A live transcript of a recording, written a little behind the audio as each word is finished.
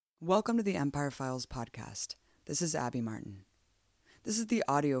Welcome to the Empire Files podcast. This is Abby Martin. This is the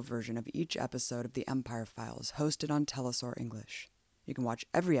audio version of each episode of the Empire Files hosted on Telesur English. You can watch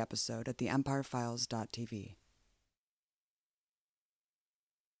every episode at theempirefiles.tv.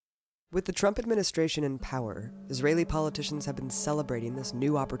 With the Trump administration in power, Israeli politicians have been celebrating this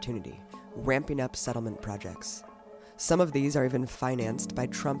new opportunity, ramping up settlement projects. Some of these are even financed by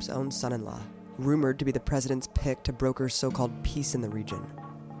Trump's own son-in-law, rumored to be the president's pick to broker so-called peace in the region.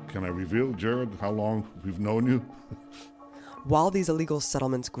 Can I reveal, Jared, how long we've known you? While these illegal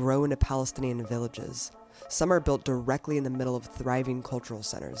settlements grow into Palestinian villages, some are built directly in the middle of thriving cultural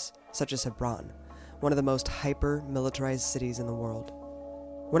centers, such as Hebron, one of the most hyper-militarized cities in the world.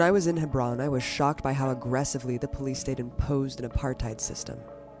 When I was in Hebron, I was shocked by how aggressively the police state imposed an apartheid system.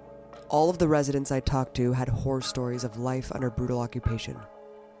 All of the residents I talked to had horror stories of life under brutal occupation.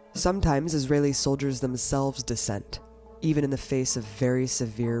 Sometimes Israeli soldiers themselves dissent, even in the face of very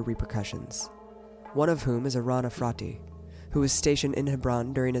severe repercussions. One of whom is Eran Efrati, who was stationed in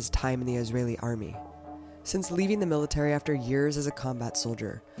Hebron during his time in the Israeli army. Since leaving the military after years as a combat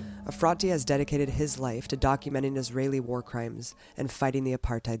soldier, Efrati has dedicated his life to documenting Israeli war crimes and fighting the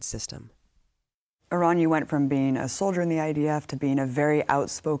apartheid system. Eran, you went from being a soldier in the IDF to being a very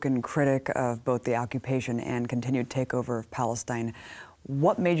outspoken critic of both the occupation and continued takeover of Palestine.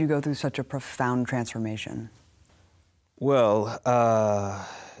 What made you go through such a profound transformation? Well,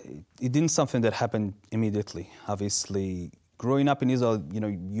 it didn't something that happened immediately. Obviously, growing up in Israel,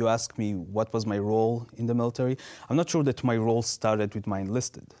 you ask me what was my role in the military. I'm not sure that my role started with my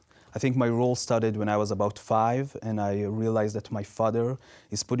enlisted. I think my role started when I was about 5, and I realized that my father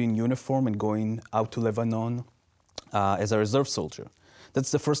is putting uniform and going out to Lebanon as a reserve soldier.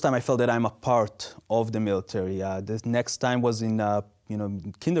 That's the first time I felt that I'm a part of the military. The next time was in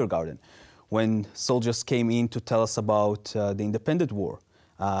kindergarten, when soldiers came in to tell us about the Independent War,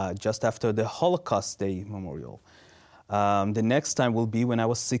 just after the Holocaust Day Memorial. The next time will be when I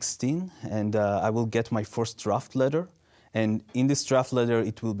was 16, and I will get my first draft letter. And in this draft letter,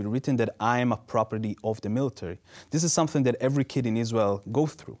 it will be written that I am a property of the military. This is something that every kid in Israel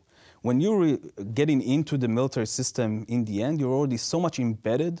goes through. When you're getting into the military system, in the end, you're already so much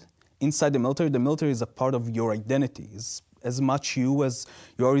embedded inside the military. The military is a part of your identity. It's as much you as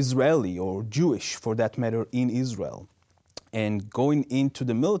you are Israeli or Jewish, for that matter, in Israel. And going into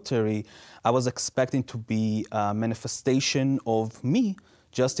the military, I was expecting to be a manifestation of me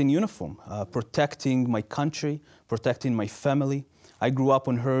just in uniform, protecting my country, protecting my family. I grew up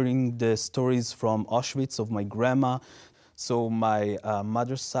on hearing the stories from Auschwitz of my grandma. So my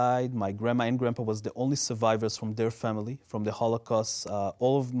mother's side, my grandma and grandpa was the only survivors from their family, from the Holocaust.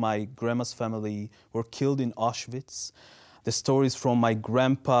 All of my grandma's family were killed in Auschwitz. The stories from my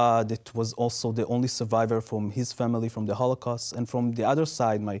grandpa, that was also the only survivor from his family from the Holocaust. And from the other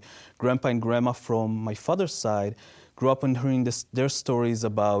side, my grandpa and grandma from my father's side grew up on hearing their stories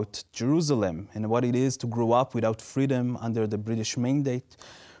about Jerusalem and what it is to grow up without freedom under the British mandate.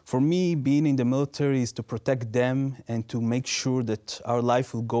 For me, being in the military is to protect them and to make sure that our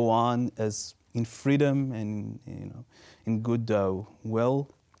life will go on as in freedom and in good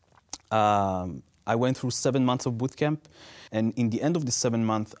will. I went through 7 months of boot camp, and in the end of the 7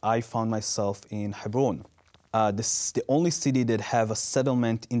 months, I found myself in Hebron. This is the only city that have a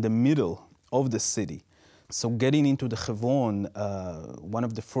settlement in the middle of the city. So getting into the Hebron, one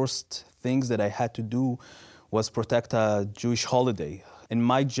of the first things that I had to do was protect a Jewish holiday. And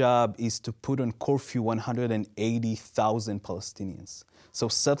my job is to put on curfew 180,000 Palestinians. So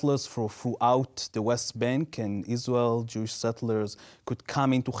settlers throughout the West Bank and Israel, Jewish settlers, could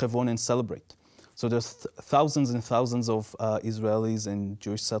come into Hebron and celebrate. So there's thousands and thousands of Israelis and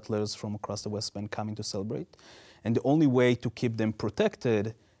Jewish settlers from across the West Bank coming to celebrate. And the only way to keep them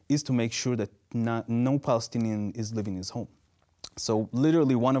protected is to make sure that no Palestinian is leaving his home. So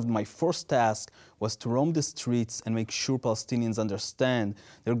literally one of my first tasks was to roam the streets and make sure Palestinians understand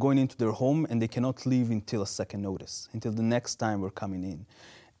they're going into their home and they cannot leave until a second notice, until the next time we're coming in.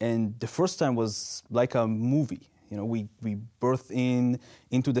 And the first time was like a movie. We birthed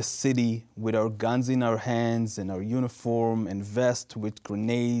into the city with our guns in our hands and our uniform and vest with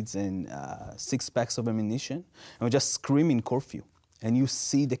grenades and 6 packs of ammunition. And we're just screaming curfew. And you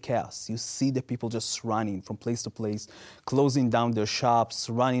see the chaos. You see the people just running from place to place, closing down their shops,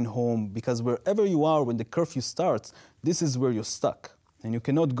 running home, because wherever you are when the curfew starts, this is where you're stuck. And you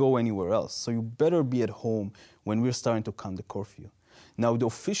cannot go anywhere else. So you better be at home when we're starting to count the curfew. Now, the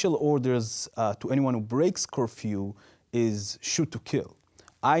official orders to anyone who breaks curfew is shoot to kill.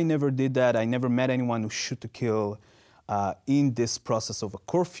 I never did that. I never met anyone who shoot to kill in this process of a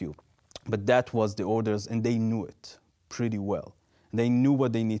curfew. But that was the orders, and they knew it pretty well. They knew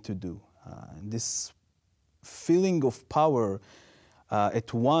what they need to do. This feeling of power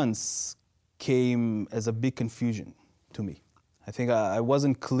at once came as a big confusion to me. I think I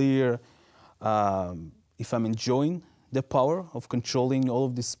wasn't clear if I'm enjoying the power of controlling all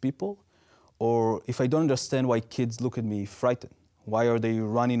of these people, or if I don't understand why kids look at me frightened. Why are they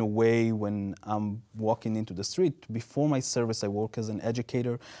running away when I'm walking into the street? Before my service, I work as an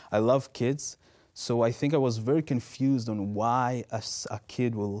educator. I love kids. So I think I was very confused on why a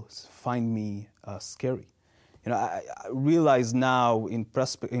kid will find me scary. I realize now in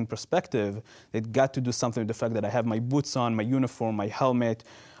perspective, it got to do something with the fact that I have my boots on, my uniform, my helmet,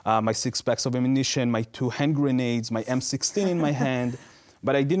 my 6 packs of ammunition, my 2 hand grenades, my M16 in my hand.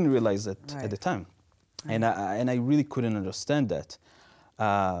 But I didn't realize that at the time. And I really couldn't understand that.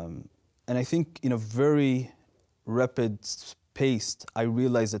 And I think in a very rapid pace, I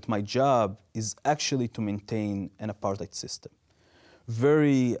realized that my job is actually to maintain an apartheid system.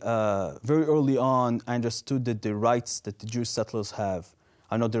 Very early on, I understood that the rights that the Jewish settlers have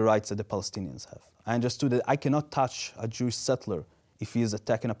are not the rights that the Palestinians have. I understood that I cannot touch a Jewish settler if he is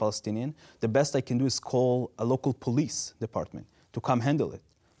attacking a Palestinian. The best I can do is call a local police department to come handle it,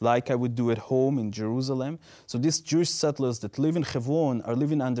 like I would do at home in Jerusalem. So these Jewish settlers that live in Hebron are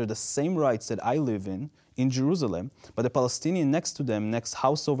living under the same rights that I live in Jerusalem, but the Palestinian next to them, next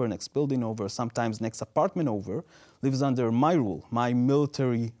house over, next building over, sometimes next apartment over, lives under my rule, my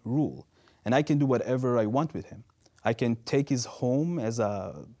military rule. And I can do whatever I want with him. I can take his home as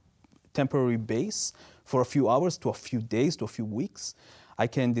a temporary base for a few hours to a few days to a few weeks. I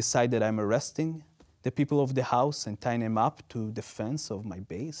can decide that I'm arresting the people of the house and tying them up to the fence of my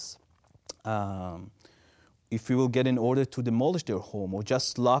base. If we will get an order to demolish their home or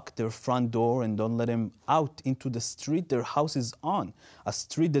just lock their front door and don't let them out into the street their house is on, a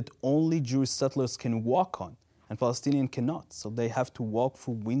street that only Jewish settlers can walk on and Palestinians cannot. So they have to walk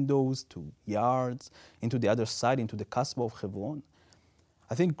through windows to yards, into the other side, into the Kasbah of Hebron.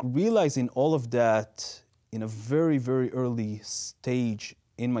 I think realizing all of that in a very, very early stage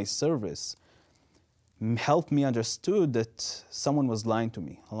in my service helped me understood that someone was lying to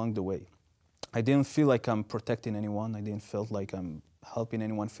me along the way. I didn't feel like I'm protecting anyone. I didn't feel like I'm helping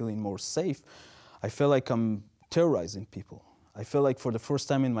anyone feeling more safe. I felt like I'm terrorizing people. I feel like for the first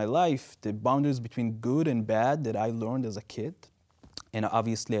time in my life, the boundaries between good and bad that I learned as a kid, and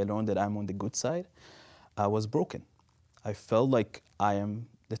obviously I learned that I'm on the good side, was broken. I felt like I am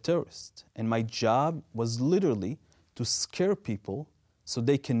the terrorist. And my job was literally to scare people so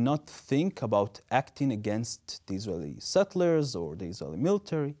they cannot think about acting against the Israeli settlers or the Israeli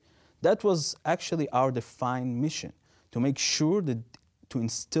military. That was actually our defined mission, to make sure that to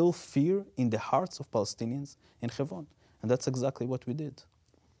instill fear in the hearts of Palestinians in Hebron. And that's exactly what we did.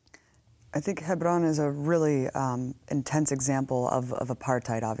 I think Hebron is a really intense example of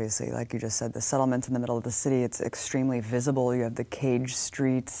apartheid, obviously. Like you just said, the settlements in the middle of the city, it's extremely visible. You have the caged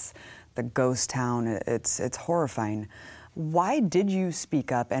streets, the ghost town. It's horrifying. Why did you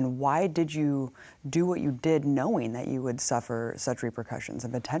speak up, and why did you do what you did knowing that you would suffer such repercussions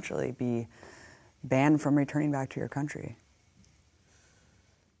and potentially be banned from returning back to your country?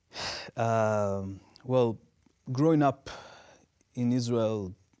 Well, growing up in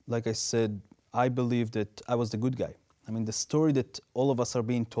Israel, like I said, I believe that I was the good guy. I mean, the story that all of us are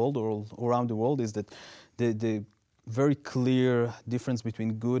being told all around the world is that the very clear difference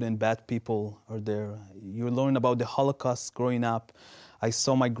between good and bad people are there. You learn about the Holocaust growing up. I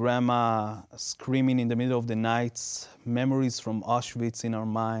saw my grandma screaming in the middle of the nights, memories from Auschwitz in our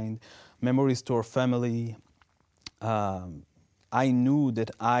mind, memories to our family. I knew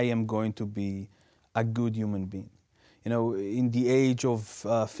that I am going to be a good human being. In the age of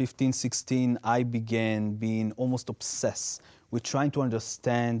 15, 16, I began being almost obsessed with trying to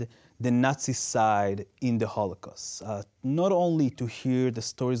understand the Nazi side in the Holocaust. Not only to hear the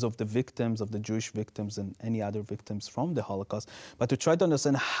stories of the victims, of the Jewish victims and any other victims from the Holocaust, but to try to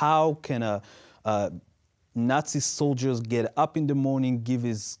understand how can a Nazi soldiers get up in the morning, give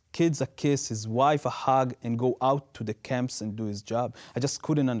his kids a kiss, his wife a hug, and go out to the camps and do his job. I just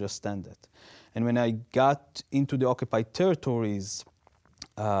couldn't understand that. And when I got into the occupied territories,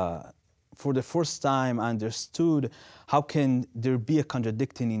 for the first time I understood how can there be a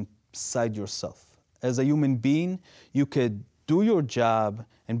contradiction inside yourself. As a human being, you could do your job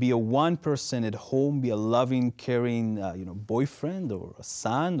and be a one person at home, be a loving, caring boyfriend or a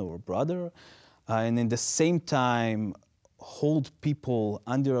son or a brother, and at the same time hold people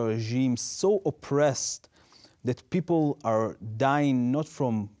under a regime so oppressed that people are dying not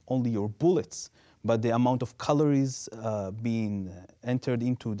from only your bullets, but the amount of calories being entered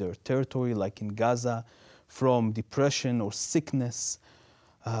into their territory, like in Gaza, from depression or sickness.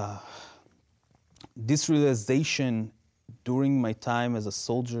 This realization during my time as a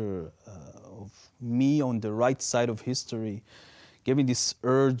soldier of me on the right side of history gave me this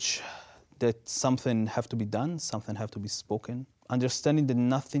urge that something have to be done, something have to be spoken. Understanding that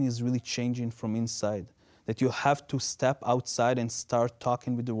nothing is really changing from inside, that you have to step outside and start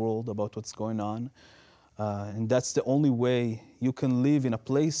talking with the world about what's going on. And that's the only way you can live in a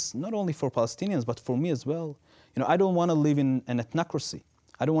place, not only for Palestinians, but for me as well. You know, I don't want to live in an ethnocracy.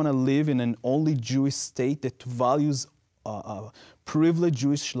 I don't want to live in an only Jewish state that values privileged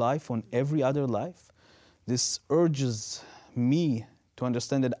Jewish life on every other life. This urges me to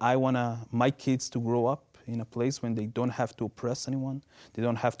understand that I want my kids to grow up in a place when they don't have to oppress anyone, they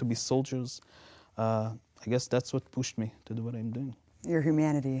don't have to be soldiers. I guess that's what pushed me to do what I'm doing. Your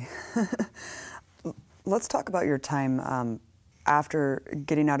humanity. Let's talk about your time after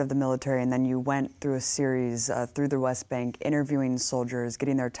getting out of the military, and then you went through a series through the West Bank, interviewing soldiers,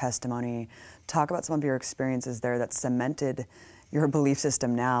 getting their testimony. Talk about some of your experiences there that cemented your belief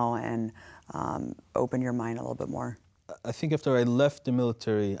system now and opened your mind a little bit more. I think after I left the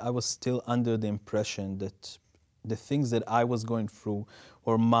military, I was still under the impression that the things that I was going through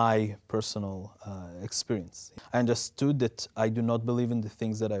were my personal experience. I understood that I do not believe in the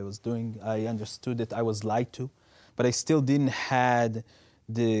things that I was doing. I understood that I was lied to, but I still didn't have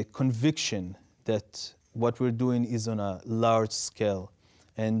the conviction that what we're doing is on a large scale.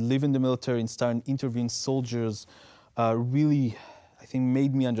 And leaving the military and starting interviewing soldiers really, I think,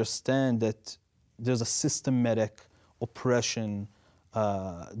 made me understand that there's a systematic oppression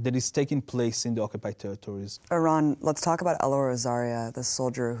that is taking place in the occupied territories. Eran, let's talk about Elor Azaria, the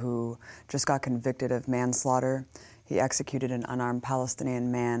soldier who just got convicted of manslaughter. He executed an unarmed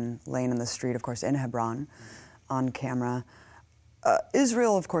Palestinian man laying in the street, of course, in Hebron, on camera.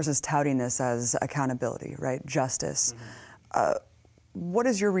 Israel, of course, is touting this as accountability, right? Justice. What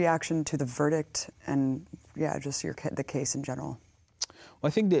is your reaction to the verdict and, just the case in general? Well,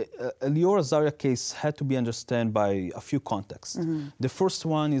 I think the Elor Azaria case had to be understood by a few contexts. The first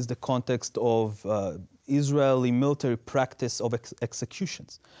one is the context of Israeli military practice of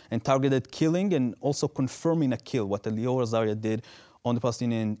executions and targeted killing, and also confirming a kill, what Elor Azaria did on the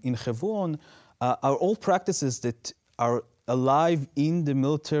Palestinian in Hebron, are all practices that are alive in the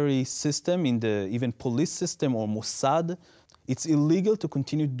military system, in the even police system or Mossad. It's illegal to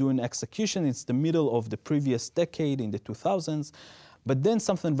continue doing execution. It's the middle of the previous decade, in the 2000s. But then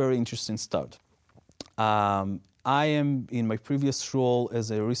something very interesting started. I am, in my previous role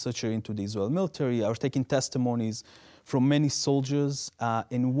as a researcher into the Israeli military, I was taking testimonies from many soldiers.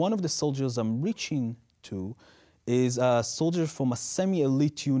 And one of the soldiers I'm reaching to is a soldier from a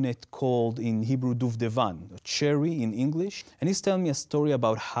semi-elite unit called, in Hebrew, Duvdevan, Cherry in English. And he's telling me a story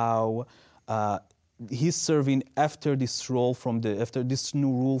about how he's serving after this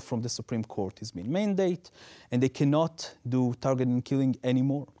new rule from the Supreme Court has been mandated, and they cannot do targeted killing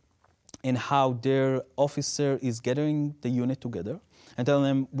anymore. And how their officer is gathering the unit together and telling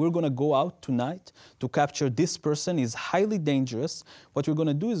them, we're going to go out tonight to capture this person. Is highly dangerous. What we're going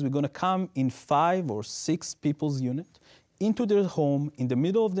to do is we're going to come in 5 or 6 people's unit into their home in the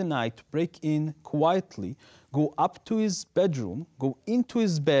middle of the night, break in quietly, go up to his bedroom, go into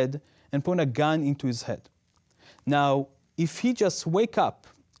his bed, and point a gun into his head. Now, if he just wake up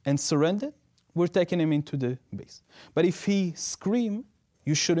and surrender, we're taking him into the base. But if he scream,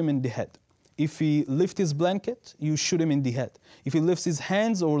 you shoot him in the head. If he lift his blanket, you shoot him in the head. If he lifts his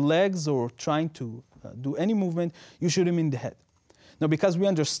hands or legs or trying to do any movement, you shoot him in the head. Now, because we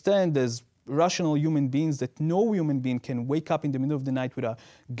understand as rational human beings that no human being can wake up in the middle of the night with a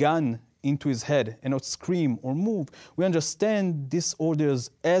gun into his head and not scream or move, we understand these orders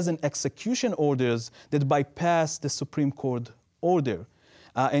as an execution orders that bypass the Supreme Court order.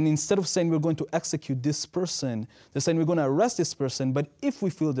 And instead of saying we're going to execute this person, they're saying we're going to arrest this person, but if we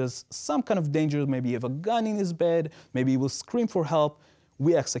feel there's some kind of danger, maybe he have a gun in his bed, maybe he will scream for help,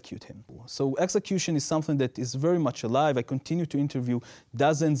 we execute him. So execution is something that is very much alive. I continue to interview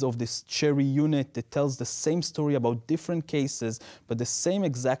dozens of this Cherry unit that tells the same story about different cases, but the same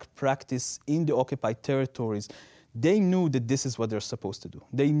exact practice in the occupied territories. They knew that this is what they're supposed to do.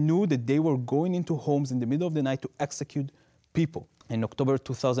 They knew that they were going into homes in the middle of the night to execute people. In October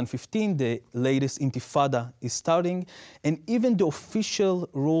 2015, the latest intifada is starting, and even the official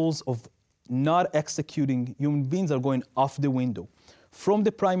rules of not executing human beings are going off the window. From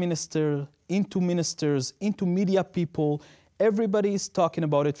the prime minister, into ministers, into media people, everybody is talking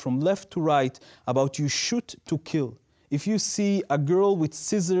about it from left to right, about you shoot to kill. If you see a girl with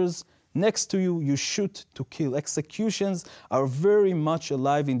scissors, next to you, you shoot to kill. Executions are very much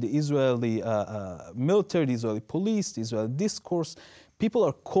alive in the Israeli military, the Israeli police, the Israeli discourse. People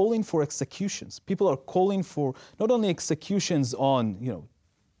are calling for executions. People are calling for not only executions on,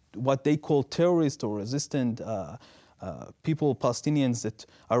 what they call terrorist or resistant people, Palestinians that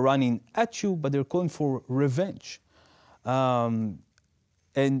are running at you, but they're calling for revenge. And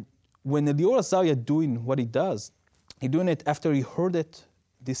when Elior Azaria doing what he does, he's doing it after he heard it,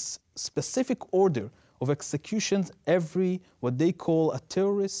 this specific order of executions, every, what they call a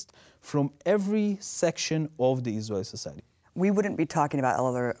terrorist, from every section of the Israeli society. We wouldn't be talking about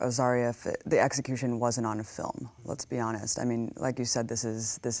Elior Azaria if the execution wasn't on a film, let's be honest. I mean, like you said, this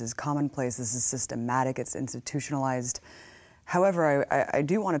is commonplace, this is systematic, it's institutionalized. However, I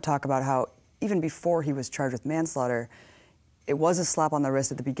do want to talk about how even before he was charged with manslaughter, it was a slap on the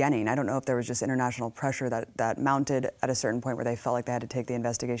wrist at the beginning. I don't know if there was just international pressure that mounted at a certain point where they felt like they had to take the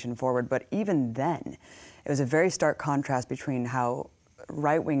investigation forward, but even then, it was a very stark contrast between how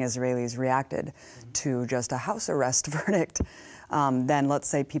right-wing Israelis reacted to just a house arrest verdict. Then let's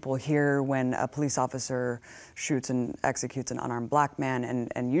say people hear when a police officer shoots and executes an unarmed black man,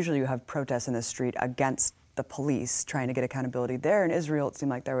 and usually you have protests in the street against the police trying to get accountability. There in Israel, it seemed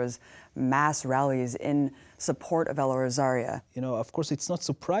like there was mass rallies in support of Elior Azaria. Of course, it's not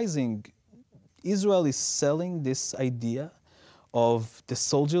surprising. Israel is selling this idea of the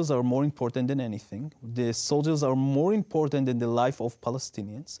soldiers are more important than anything. The soldiers are more important than the life of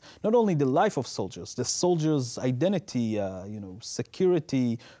Palestinians. Not only the life of soldiers, the soldiers' identity,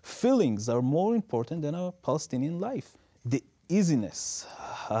 security, feelings are more important than a Palestinian life. The easiness,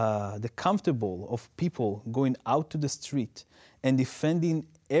 the comfortable of people going out to the street and defending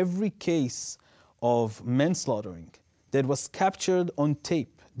every case of manslaughtering that was captured on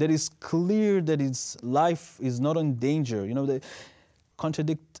tape, that is clear that his life is not in danger, they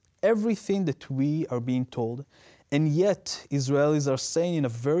contradict everything that we are being told. And yet, Israelis are saying in a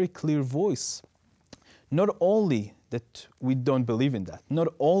very clear voice, not only that we don't believe in that, not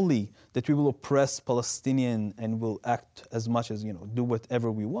only that we will oppress Palestinian and will act as much as, do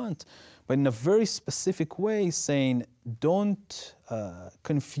whatever we want, but in a very specific way saying, don't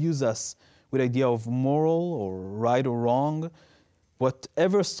confuse us with the idea of moral or right or wrong.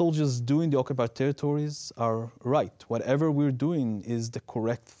 Whatever soldiers do in the occupied territories are right. Whatever we're doing is the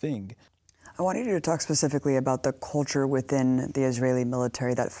correct thing. I wanted you to talk specifically about the culture within the Israeli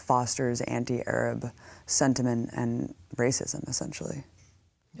military that fosters anti-Arab sentiment and racism, essentially.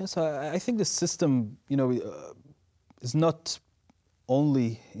 Yes, I think the system, is not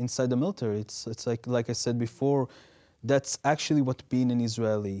only inside the military. It's like I said before, that's actually what being an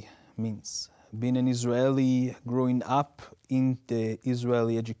Israeli means. Being an Israeli, growing up in the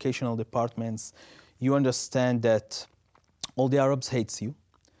Israeli educational departments, you understand that all the Arabs hate you,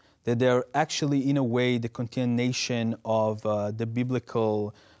 that they're actually, in a way, the continuation of the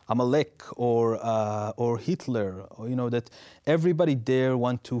biblical Amalek or Hitler, that everybody there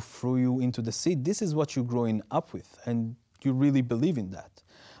want to throw you into the sea. This is what you're growing up with, and you really believe in that.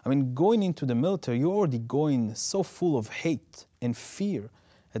 I mean, going into the military, you're already going so full of hate and fear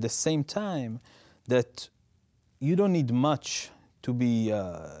at the same time that you don't need much to be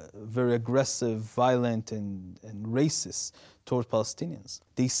very aggressive, violent, and racist toward Palestinians.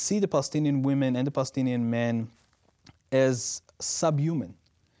 They see the Palestinian women and the Palestinian men as subhuman.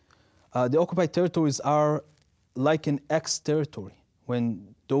 The occupied territories are like an ex-territory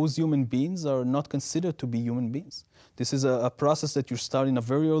when those human beings are not considered to be human beings. This is a process that you start in a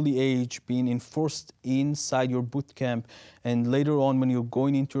very early age, being enforced inside your boot camp, and later on when you're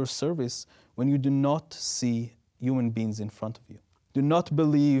going into your service, when you do not see human beings in front of you. Do not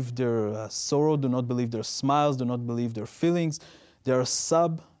believe their sorrow, do not believe their smiles, do not believe their feelings. They are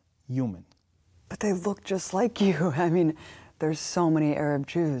subhuman. But they look just like you. I mean, there's so many Arab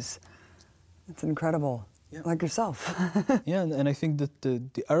Jews. It's incredible. Yeah. Like yourself. Yeah, and I think that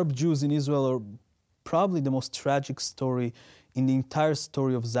the Arab Jews in Israel are probably the most tragic story in the entire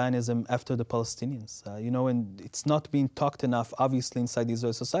story of Zionism after the Palestinians. And it's not being talked enough, obviously, inside the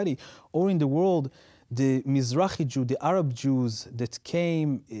Israeli society or in the world. The Mizrahi Jew, the Arab Jews that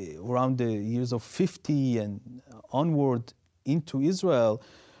came around the years of 50 and onward into Israel,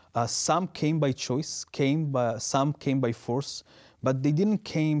 some came by choice, some came by force, but they didn't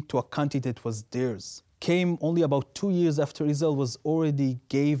came to a country that was theirs. Came only about 2 years after Israel was already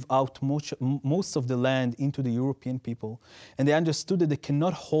gave out most of the land into the European people, and they understood that they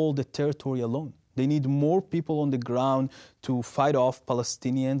cannot hold the territory alone. They need more people on the ground to fight off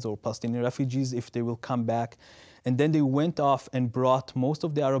Palestinians or Palestinian refugees if they will come back. And then they went off and brought most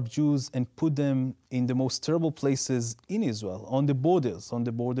of the Arab Jews and put them in the most terrible places in Israel, on the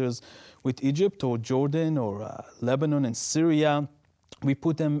borders with Egypt or Jordan or Lebanon and Syria. We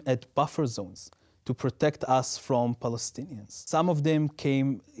put them at buffer zones to protect us from Palestinians. Some of them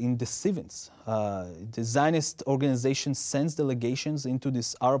came in the 70s. The Zionist organization sends delegations into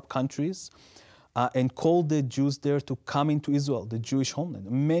these Arab countries and called the Jews there to come into Israel, the Jewish homeland.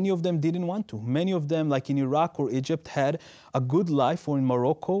 Many of them didn't want to. Many of them, like in Iraq or Egypt, had a good life, or in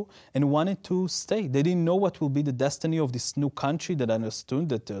Morocco, and wanted to stay. They didn't know what will be the destiny of this new country that understood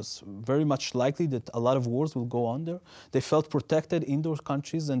that there's very much likely that a lot of wars will go on there. They felt protected in those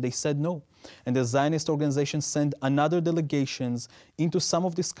countries, and they said no. And the Zionist organization sent another delegations into some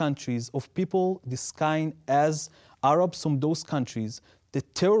of these countries of people disguised as Arabs from those countries. They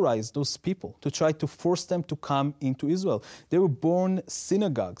terrorized those people to try to force them to come into Israel. They were born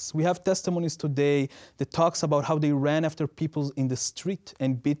synagogues. We have testimonies today that talks about how they ran after people in the street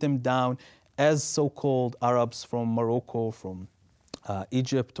and beat them down as so-called Arabs from Morocco, from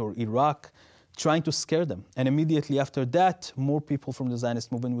Egypt or Iraq, trying to scare them. And immediately after that, more people from the Zionist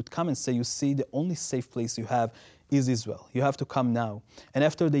movement would come and say, you see, the only safe place you have is Israel. You have to come now. And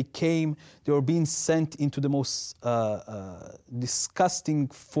after they came, they were being sent into the most disgusting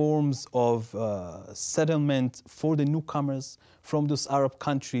forms of settlement for the newcomers from those Arab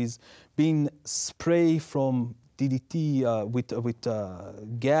countries, being sprayed from DDT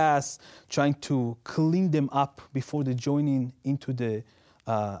with gas, trying to clean them up before they joining into the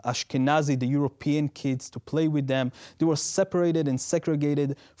Ashkenazi, the European kids, to play with them. They were separated and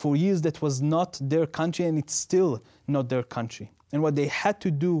segregated for years. That was not their country, and it's still not their country. And what they had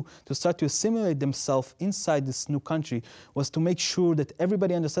to do to start to assimilate themselves inside this new country was to make sure that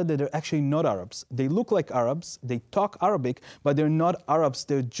everybody understood that they're actually not Arabs. They look like Arabs, they talk Arabic, but they're not Arabs,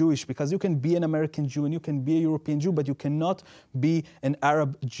 they're Jewish, because you can be an American Jew and you can be a European Jew, but you cannot be an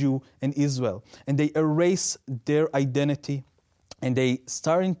Arab Jew in Israel. And they erase their identity. And they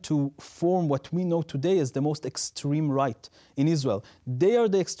starting to form what we know today as the most extreme right in Israel. They are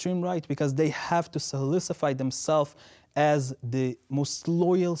the extreme right because they have to solidify themselves as the most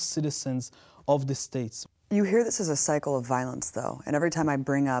loyal citizens of the states. You hear this as a cycle of violence, though. And every time I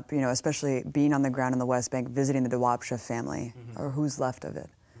bring up, especially being on the ground in the West Bank, visiting the Dawabsha family, or who's left of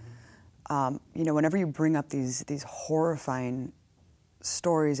it, whenever you bring up these horrifying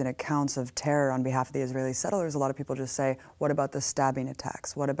stories and accounts of terror on behalf of the Israeli settlers, a lot of people just say, what about the stabbing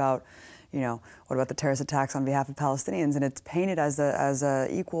attacks? What about the terrorist attacks on behalf of Palestinians? And it's painted as a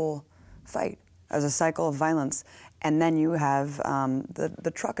equal fight, as a cycle of violence. And then you have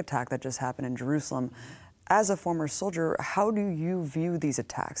the truck attack that just happened in Jerusalem. As a former soldier, how do you view these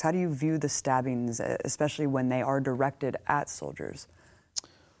attacks? How do you view the stabbings, especially when they are directed at soldiers?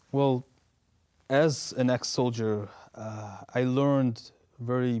 Well, as an ex-soldier, I learned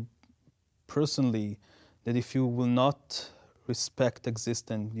very personally that if you will not respect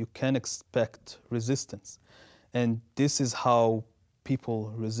existence, you can expect resistance. And this is how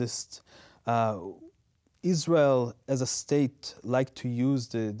people resist. Israel as a state like to use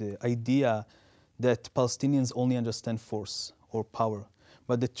the idea that Palestinians only understand force or power.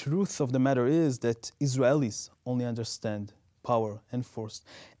 But the truth of the matter is that Israelis only understand power and force.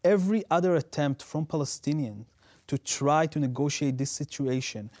 Every other attempt from Palestinians to try to negotiate this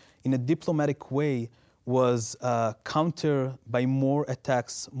situation in a diplomatic way was countered by more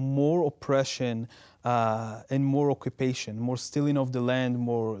attacks, more oppression, and more occupation, more stealing of the land,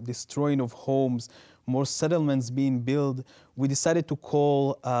 more destroying of homes, more settlements being built. We decided to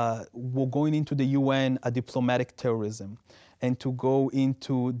call going into the UN a diplomatic terrorism, and to go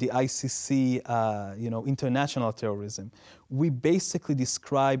into the ICC, international terrorism. We basically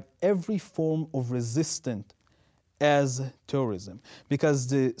describe every form of resistance as terrorism, because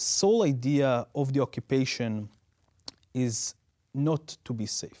the sole idea of the occupation is not to be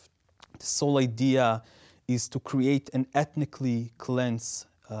safe. The sole idea is to create an ethnically cleansed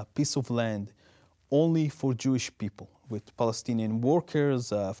piece of land only for Jewish people, with Palestinian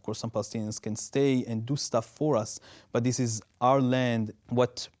workers. Of course, some Palestinians can stay and do stuff for us, but this is our land.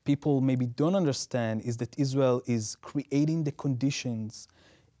 What people maybe don't understand is that Israel is creating the conditions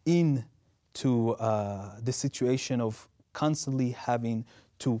into the situation of constantly having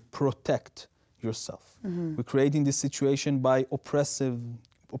to protect yourself. Mm-hmm. We're creating this situation by oppressing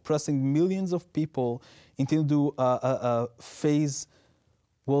millions of people into a phase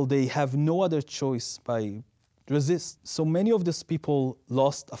where they have no other choice by resist. So many of these people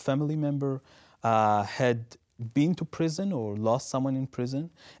lost a family member, had been to prison or lost someone in prison,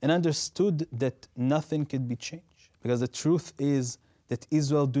 and understood that nothing could be changed. Because the truth is that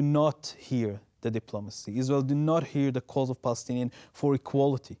Israel do not hear the diplomacy. Israel did not hear the calls of Palestinians for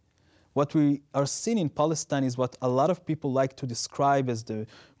equality. What we are seeing in Palestine is what a lot of people like to describe as the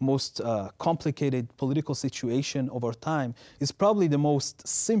most complicated political situation of our time, is probably the most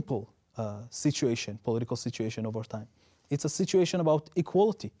simple political situation of our time. It's a situation about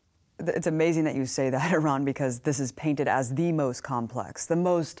equality. It's amazing that you say that, Eran, because this is painted as the most complex, the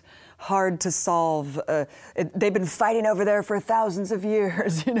most hard to solve. They've been fighting over there for thousands of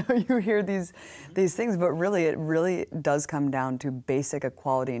years. You hear these things, but really, it really does come down to basic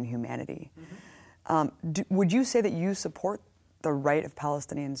equality and humanity. Mm-hmm. Would you say that you support the right of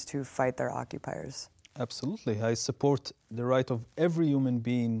Palestinians to fight their occupiers? Absolutely. I support the right of every human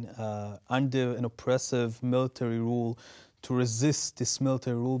being under an oppressive military rule to resist this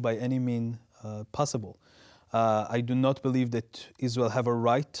military rule by any means possible. I do not believe that Israel have a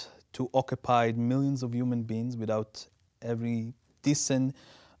right to occupy millions of human beings without every decent,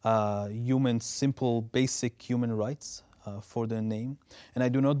 simple, basic human rights for their name. And I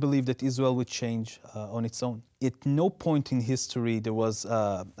do not believe that Israel would change on its own. At no point in history there was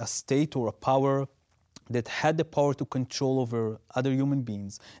a state or a power that had the power to control over other human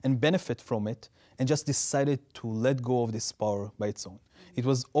beings and benefit from it, and just decided to let go of this power by its own. It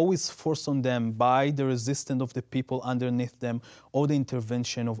was always forced on them by the resistance of the people underneath them or the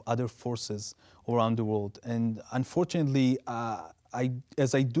intervention of other forces around the world. And unfortunately,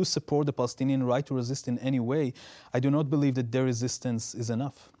 as I do support the Palestinian right to resist in any way, I do not believe that their resistance is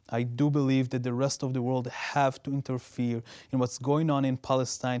enough. I do believe that the rest of the world have to interfere in what's going on in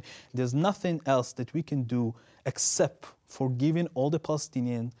Palestine. There's nothing else that we can do except for giving all the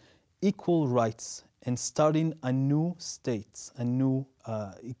Palestinians equal rights and starting a new state, a new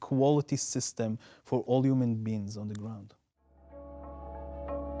equality system for all human beings on the ground.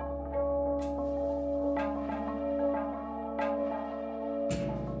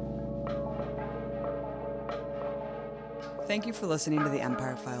 Thank you for listening to the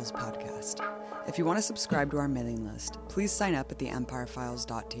Empire Files podcast. If you want to subscribe to our mailing list, please sign up at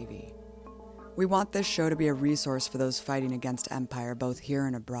theempirefiles.tv. We want this show to be a resource for those fighting against empire both here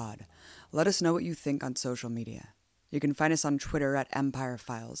and abroad. Let us know what you think on social media. You can find us on Twitter at Empire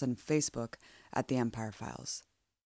Files and Facebook at The Empire Files.